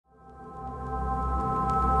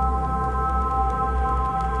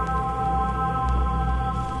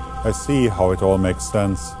I see how it all makes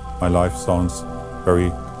sense. My life sounds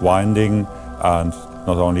very winding and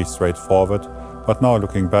not only straightforward, but now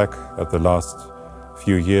looking back at the last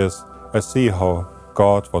few years, I see how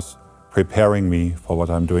God was preparing me for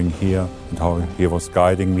what I'm doing here and how He was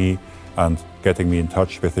guiding me and getting me in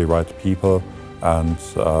touch with the right people and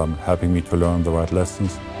helping me to learn the right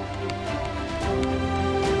lessons.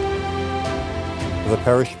 As a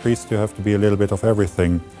parish priest, you have to be a little bit of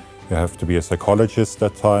everything. You have to be a psychologist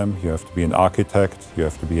at times, you have to be an architect, you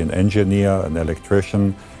have to be an engineer, an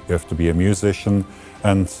electrician, you have to be a musician,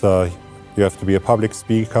 and you have to be a public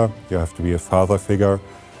speaker, you have to be a father figure.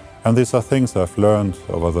 And these are things I've learned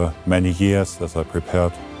over the many years as I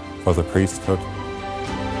prepared for the priesthood.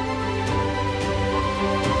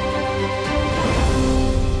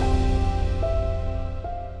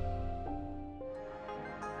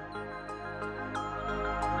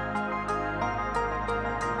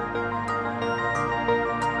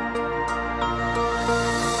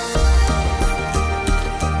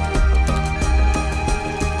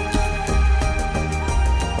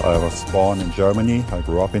 I was born in Germany, I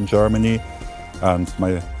grew up in Germany, and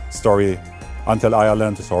my story until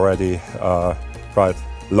Ireland is already quite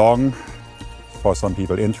long, for some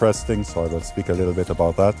people interesting, so I will speak a little bit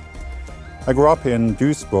about that. I grew up in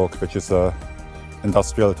Duisburg, which is an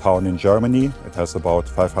industrial town in Germany. It has about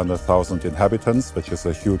 500,000 inhabitants, which is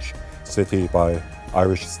a huge city by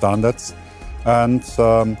Irish standards. And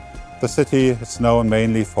the city is known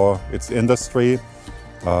mainly for its industry,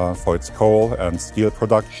 for its coal and steel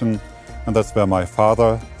production, and that's where my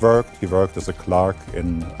father worked. He worked as a clerk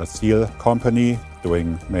in a steel company,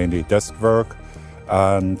 doing mainly desk work,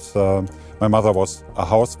 and my mother was a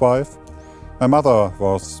housewife. My mother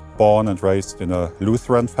was born and raised in a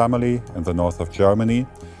Lutheran family in the north of Germany.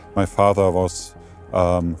 My father was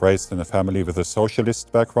raised in a family with a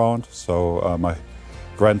socialist background, so my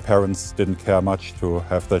grandparents didn't care much to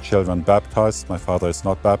have their children baptized. My father is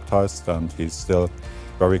not baptized, and he's still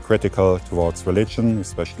very critical towards religion,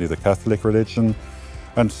 especially the Catholic religion.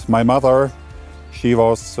 And my mother, she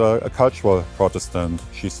was a cultural Protestant.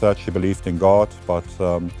 She said she believed in God, but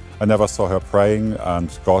I never saw her praying,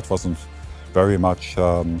 and God wasn't very much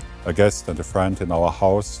a guest and a friend in our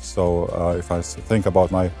house. So if I think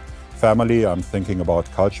about my family, I'm thinking about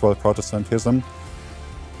cultural Protestantism.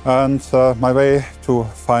 And my way to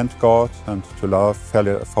find God and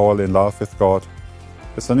to fall in love with God,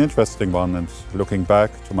 it's an interesting one, and looking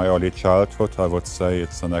back to my early childhood, I would say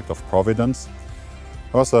it's an act of providence.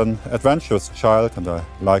 I was an adventurous child and I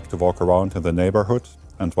liked to walk around in the neighborhood.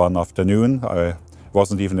 And one afternoon, I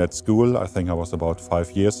wasn't even at school, I think I was about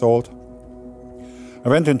 5 years old. I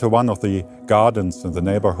went into one of the gardens in the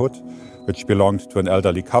neighborhood, which belonged to an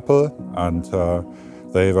elderly couple, and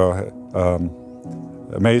they were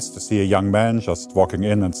amazed to see a young man just walking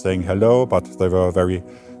in and saying hello, but they were very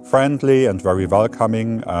friendly and very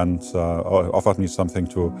welcoming and offered me something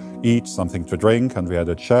to eat, something to drink, and we had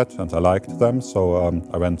a chat and I liked them. So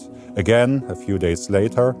I went again a few days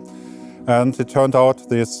later, and it turned out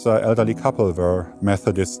this elderly couple were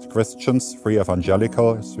Methodist Christians, free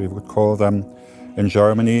evangelical as we would call them in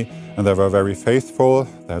Germany, and they were very faithful.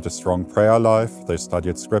 They had a strong prayer life, they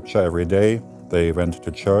studied scripture every day, they went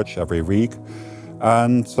to church every week,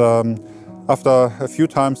 and after a few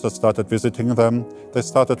times I started visiting them, they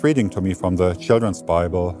started reading to me from the children's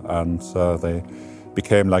Bible, and they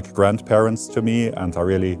became like grandparents to me, and I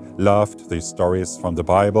really loved these stories from the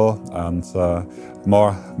Bible, and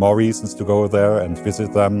more reasons to go there and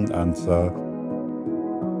visit them. And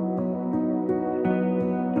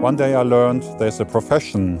one day I learned there's a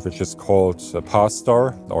profession which is called a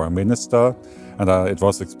pastor or a minister, and it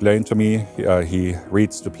was explained to me. He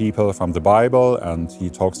reads to people from the Bible and he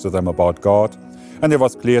talks to them about God. And it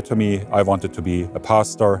was clear to me I wanted to be a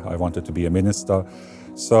pastor, I wanted to be a minister.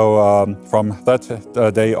 So from that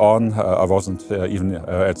day on, I wasn't even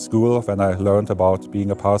at school when I learned about being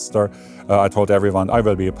a pastor. I told everyone I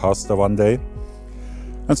will be a pastor one day.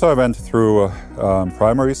 And so I went through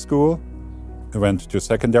primary school, I went to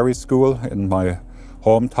secondary school in my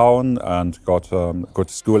hometown and got a good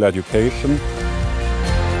school education.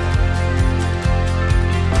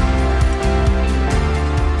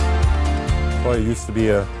 So I used to be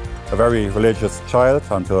a very religious child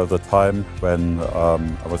until the time when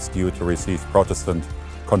I was due to receive Protestant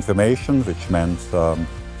confirmation, which meant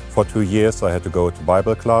for 2 years I had to go to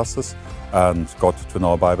Bible classes and got to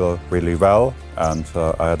know Bible really well. And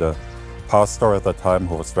I had a pastor at that time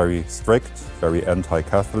who was very strict, very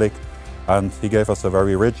anti-Catholic, and he gave us a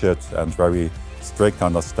very rigid and very strict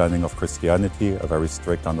understanding of Christianity, a very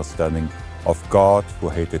strict understanding of God, who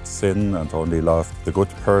hated sin and only loved the good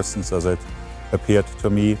persons, as it appeared to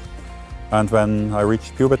me. And when I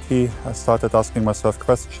reached puberty, I started asking myself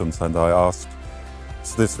questions, and I asked,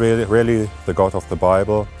 is this really the God of the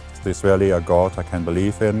Bible? Is this really a God I can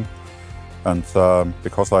believe in? And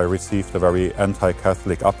because I received a very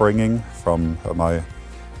anti-Catholic upbringing from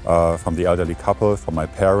the elderly couple, from my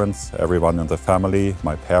parents, everyone in the family,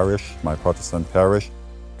 my parish, my Protestant parish,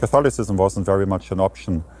 Catholicism wasn't very much an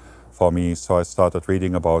option for me. So I started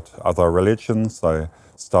reading about other religions. I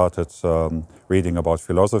started reading about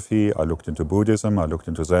philosophy. I looked into Buddhism. I looked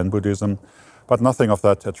into Zen Buddhism. But nothing of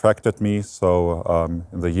that attracted me. So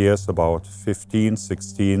in the years about 15,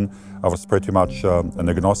 16, I was pretty much an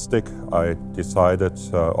agnostic. I decided,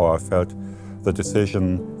 or I felt the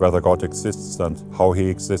decision whether God exists and how he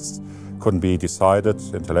exists couldn't be decided,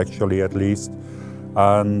 intellectually at least.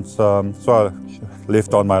 And so I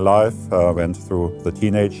lived on my life, went through the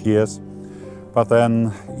teenage years. But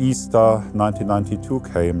then Easter 1992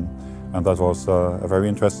 came, and that was a very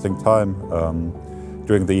interesting time.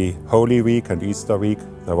 During the Holy Week and Easter week,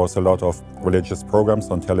 there was a lot of religious programs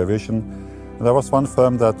on television. And there was one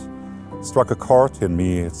film that struck a chord in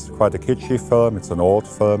me. It's quite a kitschy film, it's an old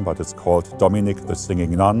film, but it's called Dominic the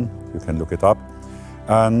Singing Nun. You can look it up.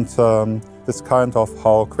 And this kind of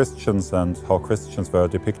how Christians were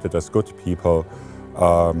depicted as good people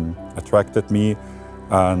attracted me.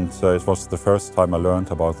 And it was the first time I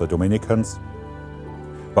learned about the Dominicans.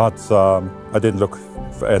 But I didn't look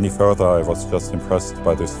any further. I was just impressed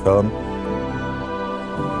by this film.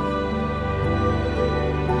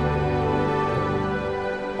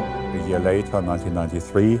 A year later,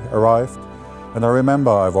 1993 arrived, and I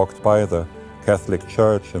remember I walked by the Catholic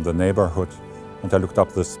church in the neighborhood, and I looked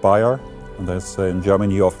up the spire, and there's, in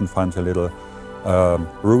Germany you often find a little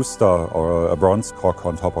rooster or a bronze cock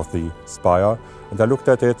on top of the spire, and I looked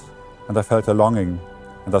at it, and I felt a longing,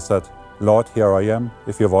 and I said, Lord, here I am.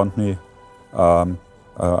 If you want me,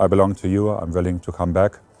 I belong to you. I'm willing to come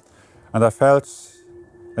back. And I felt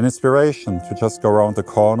an inspiration to just go around the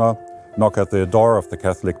corner, knock at the door of the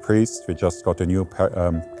Catholic priest. We just got a new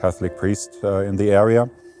Catholic priest in the area.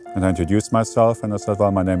 And I introduced myself, and I said,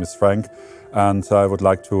 well, my name is Frank, and I would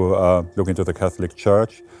like to look into the Catholic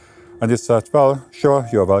Church. And he said, well, sure,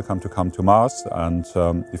 you're welcome to come to Mass, and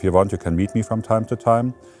if you want, you can meet me from time to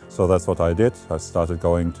time. So that's what I did. I started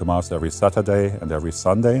going to Mass every Saturday and every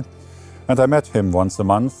Sunday. And I met him once a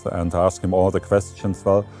month and asked him all the questions.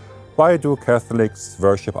 Well, why do Catholics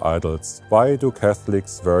worship idols? Why do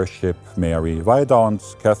Catholics worship Mary? Why don't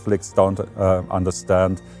Catholics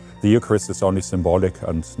understand the Eucharist is only symbolic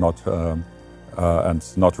and not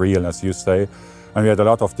real, as you say? And we had a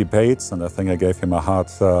lot of debates, and I think I gave him a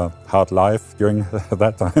hard life during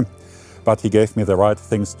that time. But he gave me the right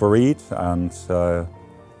things to read and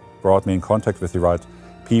brought me in contact with the right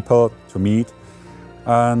people to meet.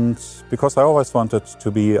 And because I always wanted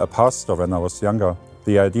to be a pastor when I was younger,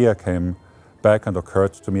 the idea came back and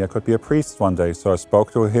occurred to me I could be a priest one day. So I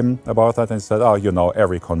spoke to him about that, and he said, oh, you know,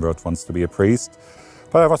 every convert wants to be a priest.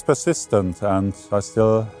 But I was persistent, and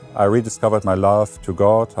I rediscovered my love to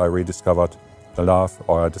God. I discovered the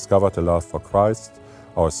love for Christ,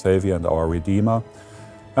 our Savior and our Redeemer.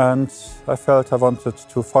 And I felt I wanted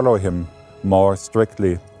to follow him more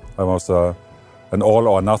strictly. I was an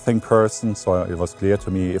all-or-nothing person, so it was clear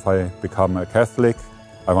to me if I become a Catholic,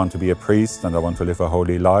 I want to be a priest and I want to live a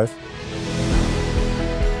holy life.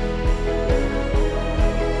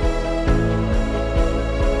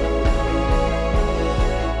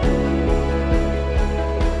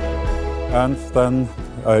 And then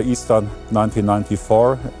Easter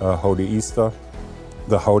 1994, Holy Easter,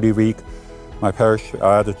 the Holy Week, I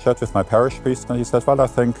had a chat with my parish priest, and he said, well, I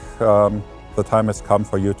think the time has come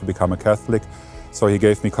for you to become a Catholic. So he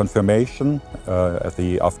gave me confirmation at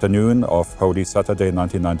the afternoon of Holy Saturday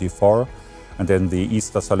 1994. And then the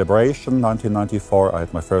Easter celebration 1994, I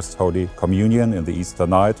had my first Holy Communion in the Easter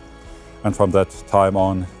night. And from that time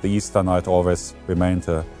on, the Easter night always remained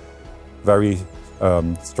a very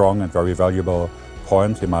strong and very valuable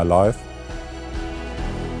point in my life.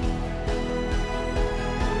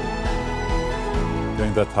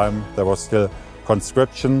 During that time, there was still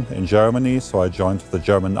conscription in Germany, so I joined the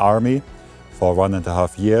German army for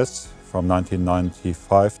 1.5 years, from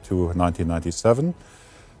 1995 to 1997.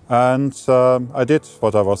 And I did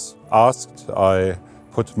what I was asked. I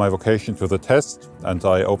put my vocation to the test, and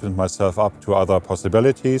I opened myself up to other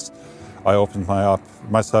possibilities. I opened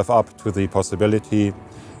myself up to the possibility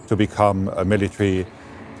to become a military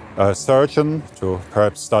surgeon, to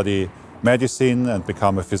perhaps study medicine and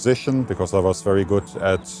become a physician, because I was very good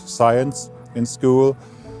at science in school.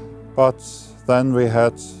 But then we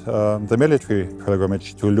had the military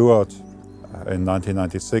pilgrimage to Lourdes in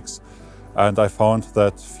 1996, And I found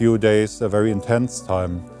that few days a very intense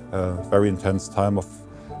time of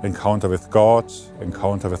encounter with God,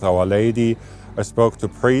 encounter with Our Lady. I spoke to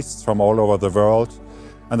priests from all over the world,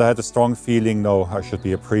 and I had a strong feeling, no, I should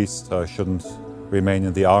be a priest, I shouldn't remain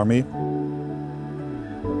in the army.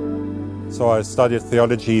 So I studied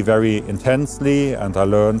theology very intensely, and I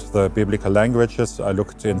learned the biblical languages. I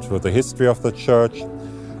looked into the history of the Church.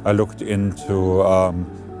 I looked into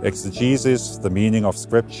exegesis, the meaning of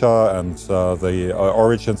Scripture, and the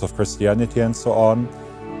origins of Christianity and so on.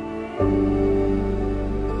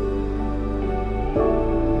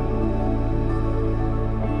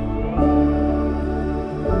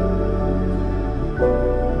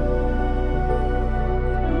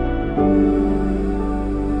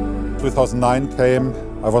 2009 came,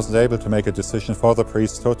 I wasn't able to make a decision for the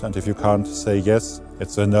priesthood, and if you can't say yes,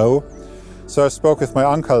 it's a no. So I spoke with my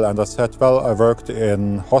uncle and I said, well, I worked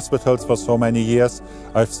in hospitals for so many years.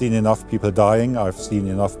 I've seen enough people dying, I've seen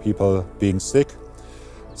enough people being sick.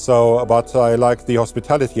 But I like the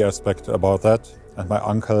hospitality aspect about that. And my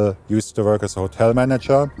uncle used to work as a hotel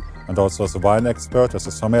manager and also as a wine expert, as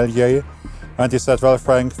a sommelier. And he said, well,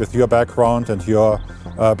 Frank, with your background and your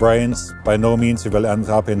brains, by no means you will end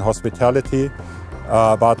up in hospitality.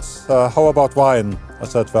 But how about wine? I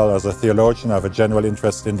said, well, as a theologian, I have a general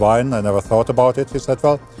interest in wine. I never thought about it. He said,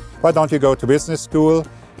 well, why don't you go to business school,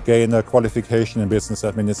 gain a qualification in business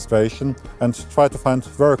administration, and try to find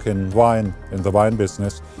work in wine, in the wine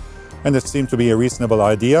business. And it seemed to be a reasonable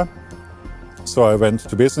idea. So I went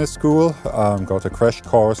to business school, got a crash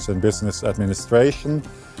course in business administration.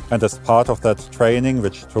 And as part of that training,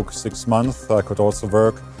 which took 6 months, I could also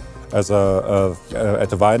work as at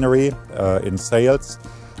a winery in sales.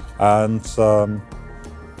 And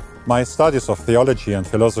my studies of theology and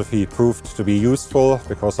philosophy proved to be useful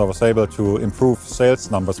because I was able to improve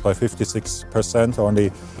sales numbers by 56%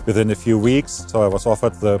 only within a few weeks. So I was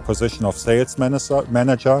offered the position of sales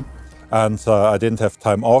manager, and I didn't have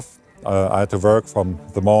time off. I had to work from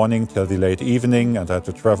the morning till the late evening, and I had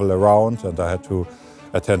to travel around, and I had to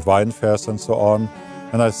attend wine fairs and so on.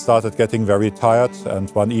 And I started getting very tired, and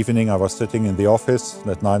one evening I was sitting in the office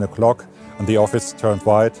at 9 o'clock, and the office turned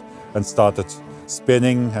white and started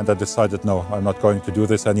spinning, and I decided, no, I'm not going to do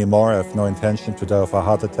this anymore. I have no intention to die of a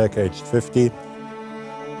heart attack aged 50.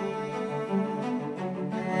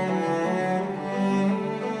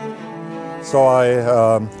 So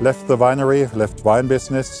I left the winery, left wine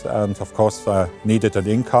business, and of course I needed an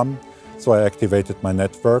income. So I activated my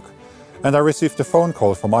network. And I received a phone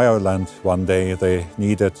call from Ireland one day. They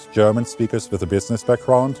needed German speakers with a business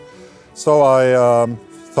background. So I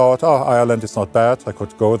thought, oh, Ireland is not bad. I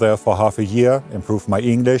could go there for half a year, improve my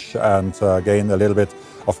English and gain a little bit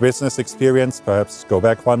of business experience, perhaps go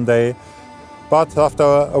back one day. But after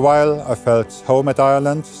a while, I felt home at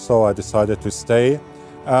Ireland, so I decided to stay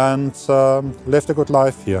and lived a good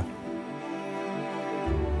life here.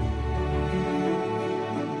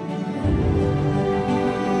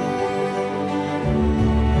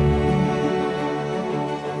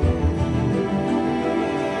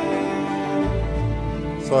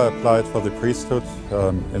 So I applied for the priesthood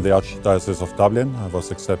in the Archdiocese of Dublin. I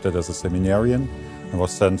was accepted as a seminarian and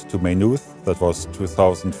was sent to Maynooth. That was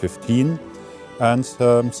 2015, and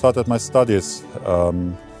started my studies.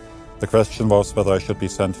 The question was whether I should be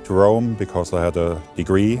sent to Rome because I had a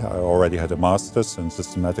degree. I already had a master's in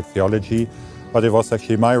systematic theology, but it was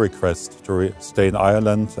actually my request to stay in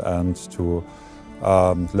Ireland and to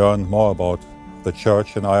learn more about the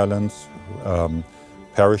Church in Ireland,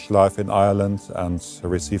 parish life in Ireland, and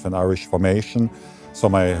receive an Irish formation. So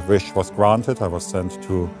my wish was granted. I was sent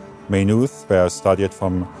to Maynooth, where I studied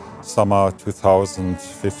from summer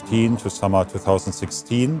 2015 to summer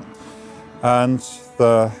 2016. And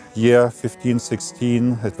the year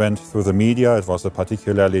 15-16, it went through the media. It was a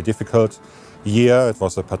particularly difficult year. It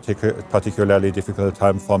was a particularly difficult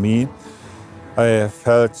time for me. I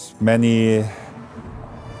felt many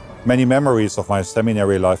memories of my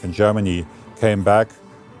seminary life in Germany came back.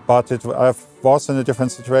 But I was in a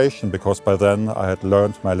different situation because by then I had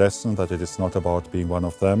learned my lesson that it is not about being one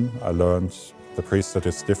of them. I learned the priesthood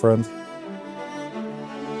is different.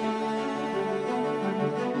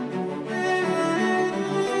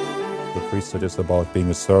 The priesthood is about being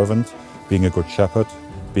a servant, being a good shepherd,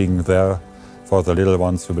 being there for the little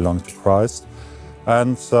ones who belong to Christ.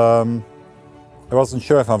 And I wasn't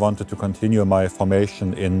sure if I wanted to continue my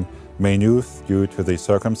formation in Maynooth due to the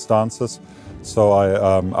circumstances. So I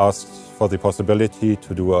asked for the possibility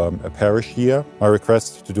to do a parish year. My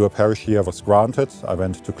request to do a parish year was granted. I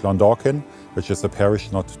went to Clondalkin, which is a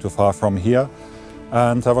parish not too far from here.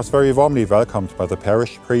 And I was very warmly welcomed by the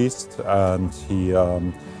parish priest, and he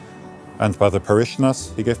and by the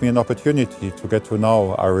parishioners. He gave me an opportunity to get to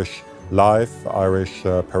know Irish life, Irish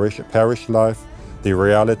parish life, the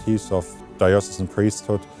realities of diocesan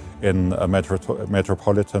priesthood in a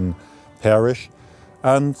metropolitan parish.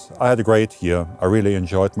 And I had a great year. I really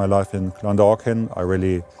enjoyed my life in Clondalkin. I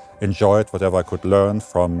really enjoyed whatever I could learn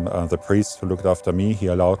from the priest who looked after me. He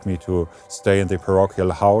allowed me to stay in the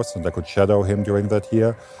parochial house and I could shadow him during that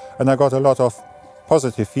year. And I got a lot of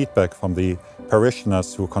positive feedback from the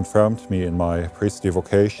parishioners who confirmed me in my priestly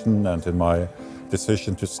vocation and in my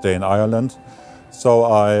decision to stay in Ireland. So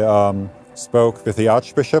I spoke with the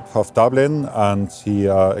Archbishop of Dublin and he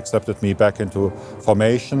accepted me back into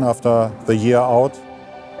formation after the year out.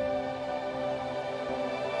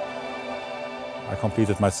 I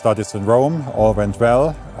completed my studies in Rome, all went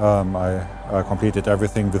well. I completed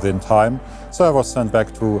everything within time. So I was sent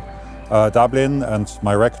back to Dublin, and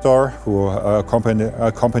my rector, who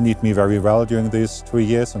accompanied me very well during these 2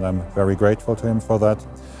 years, and I'm very grateful to him for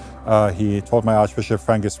that. He told my Archbishop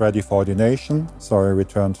Frank is ready for ordination, so I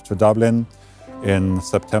returned to Dublin in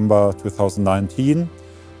September 2019.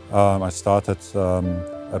 I started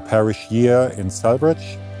a parish year in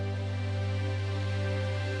Selbridge.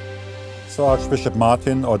 So Archbishop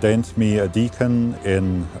Martin ordained me a deacon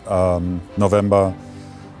in November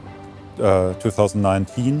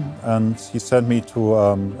 2019, and he sent me to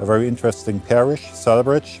a very interesting parish,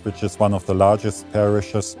 Selbridge, which is one of the largest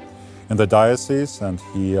parishes in the diocese, and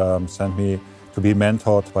he sent me to be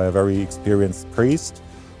mentored by a very experienced priest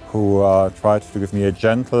who tried to give me a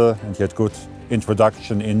gentle and yet good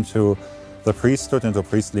introduction into the priesthood, into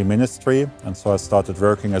priestly ministry. And so I started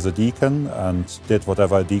working as a deacon and did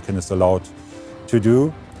whatever a deacon is allowed to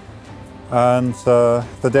do. And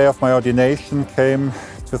the day of my ordination came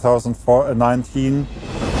 2019.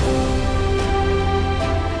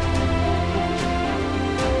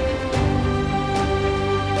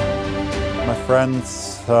 My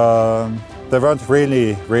friends, they weren't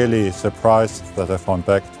really surprised that I found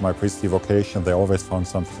back to my priestly vocation. They always found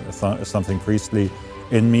something priestly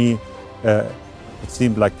in me. It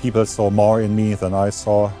seemed like people saw more in me than I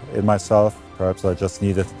saw in myself. Perhaps I just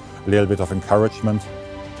needed a little bit of encouragement.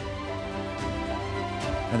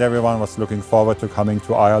 And everyone was looking forward to coming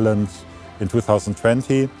to Ireland in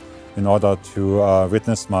 2020 in order to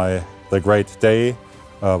witness the great day,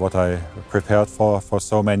 what I prepared for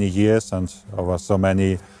so many years and over so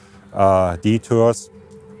many detours.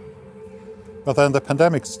 But then the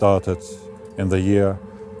pandemic started in the year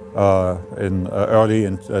early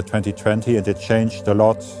in 2020, and it changed a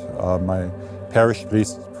lot. My parish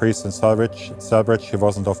priest in Selbridge, he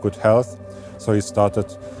wasn't of good health, so he started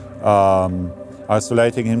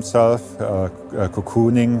isolating himself,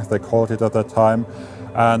 cocooning, they called it at that time.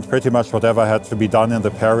 And pretty much whatever had to be done in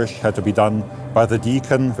the parish had to be done by the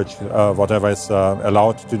deacon, which whatever is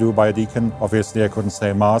allowed to do by a deacon. Obviously I couldn't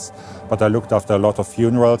say Mass, but I looked after a lot of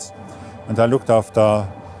funerals, and I looked after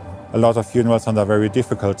a lot of funerals under very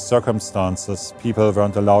difficult circumstances. People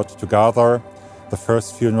weren't allowed to gather. The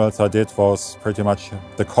first funerals I did was pretty much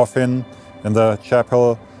the coffin in the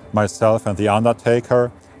chapel, myself and the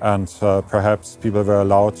undertaker, and perhaps people were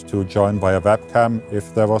allowed to join by a webcam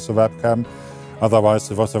if there was a webcam. Otherwise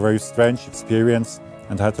it was a very strange experience,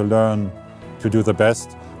 and I had to learn to do the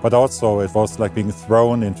best. But also it was like being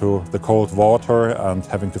thrown into the cold water and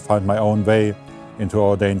having to find my own way into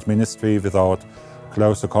ordained ministry without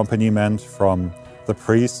close accompaniment from the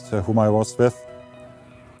priest whom I was with.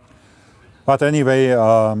 But anyway,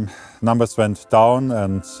 numbers went down,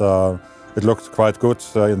 and it looked quite good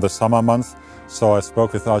in the summer months. So I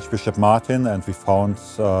spoke with Archbishop Martin, and we found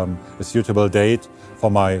a suitable date for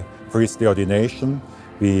my priestly ordination.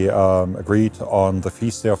 We agreed on the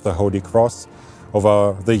feast day of the Holy Cross.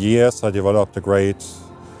 Over the years I developed a great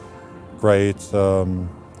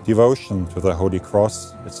devotion to the Holy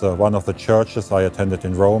Cross. It's one of the churches I attended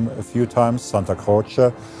in Rome a few times, Santa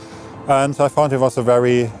Croce. And I found it was a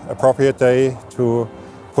very appropriate day to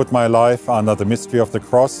put my life under the mystery of the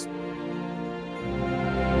cross.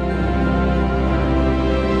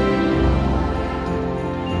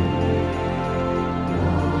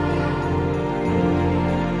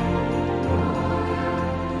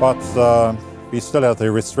 But we still had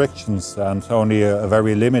the restrictions, and only a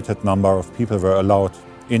very limited number of people were allowed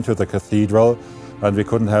into the cathedral, and we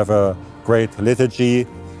couldn't have a great liturgy.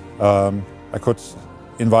 I could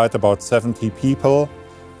invite about 70 people.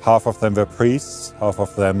 Half of them were priests, half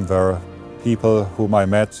of them were people whom I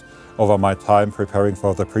met over my time preparing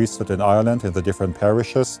for the priesthood in Ireland in the different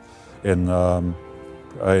parishes in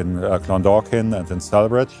Clondalkin and in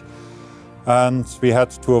Selbridge. And we had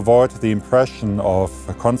to avoid the impression of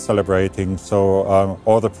concelebrating, so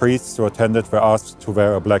all the priests who attended were asked to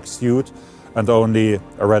wear a black suit, and only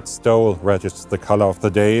a red stole, red is the color of the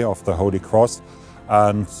day of the Holy Cross.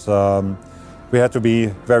 And we had to be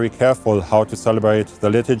very careful how to celebrate the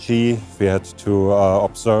liturgy. We had to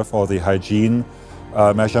observe all the hygiene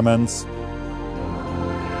measurements.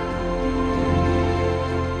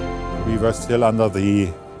 We were still under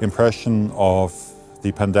the impression of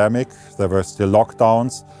the pandemic. There were still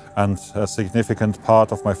lockdowns, and a significant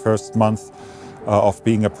part of my first month of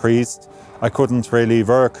being a priest, I couldn't really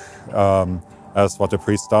work as what a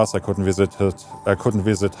priest does. I couldn't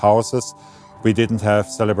visit houses. We didn't have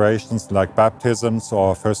celebrations like baptisms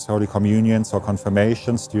or First Holy Communions or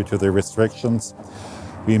confirmations due to the restrictions.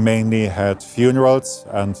 We mainly had funerals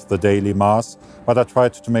and the daily Mass, but I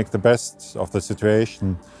tried to make the best of the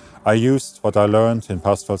situation. I used what I learned in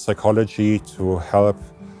pastoral psychology to help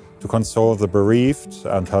to console the bereaved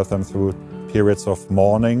and help them through periods of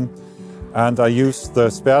mourning. And I used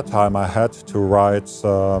the spare time I had to write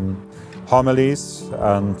homilies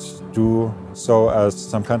and do so as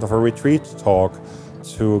some kind of a retreat talk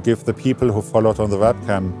to give the people who followed on the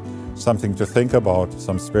webcam something to think about,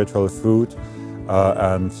 some spiritual food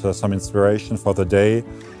and some inspiration for the day.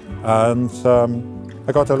 And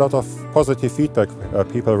I got a lot of positive feedback.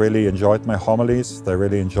 People really enjoyed my homilies. They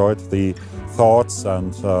really enjoyed the thoughts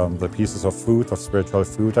and the pieces of food, of spiritual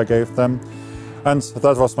food I gave them. And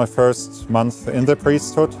that was my first month in the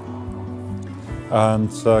priesthood.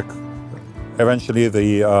 And eventually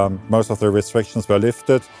most of the restrictions were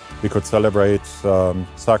lifted. We could celebrate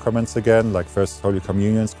sacraments again, like First Holy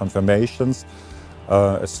Communions, confirmations.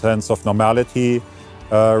 A sense of normality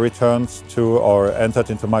returned to or entered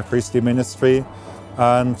into my priestly ministry.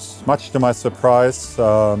 And much to my surprise,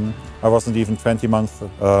 I wasn't even 20 months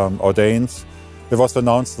ordained. It was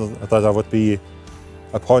announced that I would be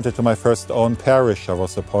appointed to my first own parish. I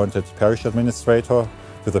was appointed parish administrator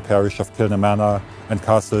to the parish of Kilnamanagh and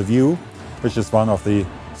Castle View, which is one of the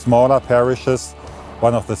smaller parishes,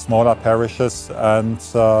 and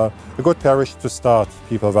a good parish to start.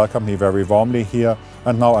 People welcomed me very warmly here,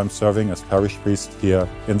 and now I'm serving as parish priest here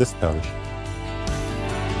in this parish.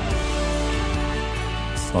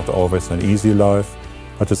 It's not always an easy life,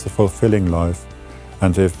 but it's a fulfilling life.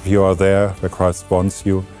 And if you are there where Christ wants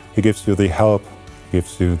you, He gives you the help,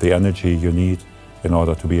 gives you the energy you need in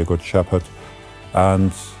order to be a good shepherd.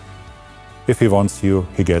 And if He wants you,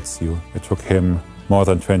 He gets you. It took Him more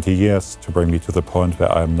than 20 years to bring me to the point where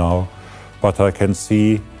I am now. But I can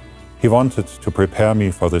see He wanted to prepare me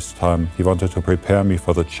for this time. He wanted to prepare me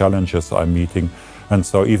for the challenges I'm meeting. And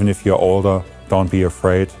so even if you're older, don't be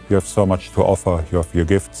afraid. You have so much to offer. You have your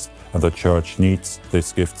gifts, and the Church needs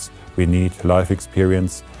these gifts. We need life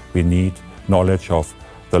experience. We need knowledge of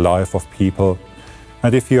the life of people.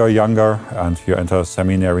 And if you are younger and you enter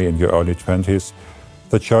seminary in your early 20s,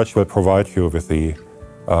 the Church will provide you with the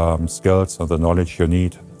skills and the knowledge you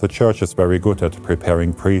need. The Church is very good at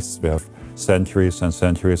preparing priests. We have centuries and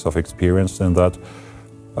centuries of experience in that.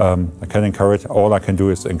 All I can do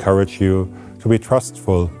is encourage you to be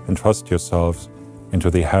trustful and trust yourselves into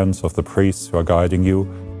the hands of the priests who are guiding you.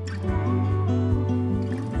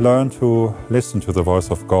 Learn to listen to the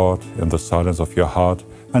voice of God in the silence of your heart,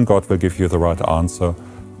 and God will give you the right answer.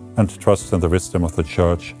 And trust in the wisdom of the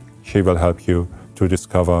Church. She will help you to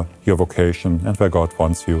discover your vocation and where God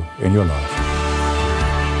wants you in your life.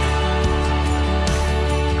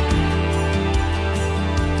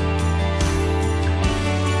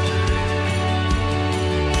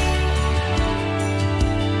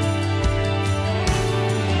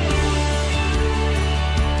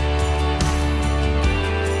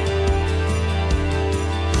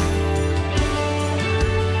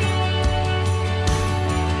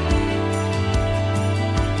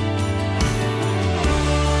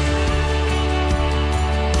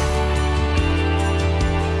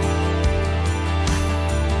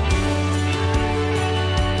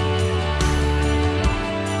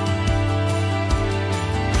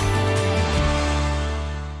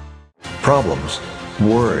 Problems,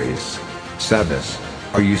 worries, sadness.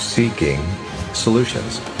 Are you seeking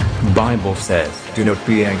solutions? Bible says, do not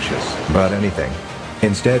be anxious about anything.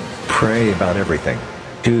 Instead, pray about everything.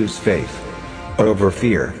 Choose faith over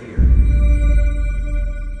fear.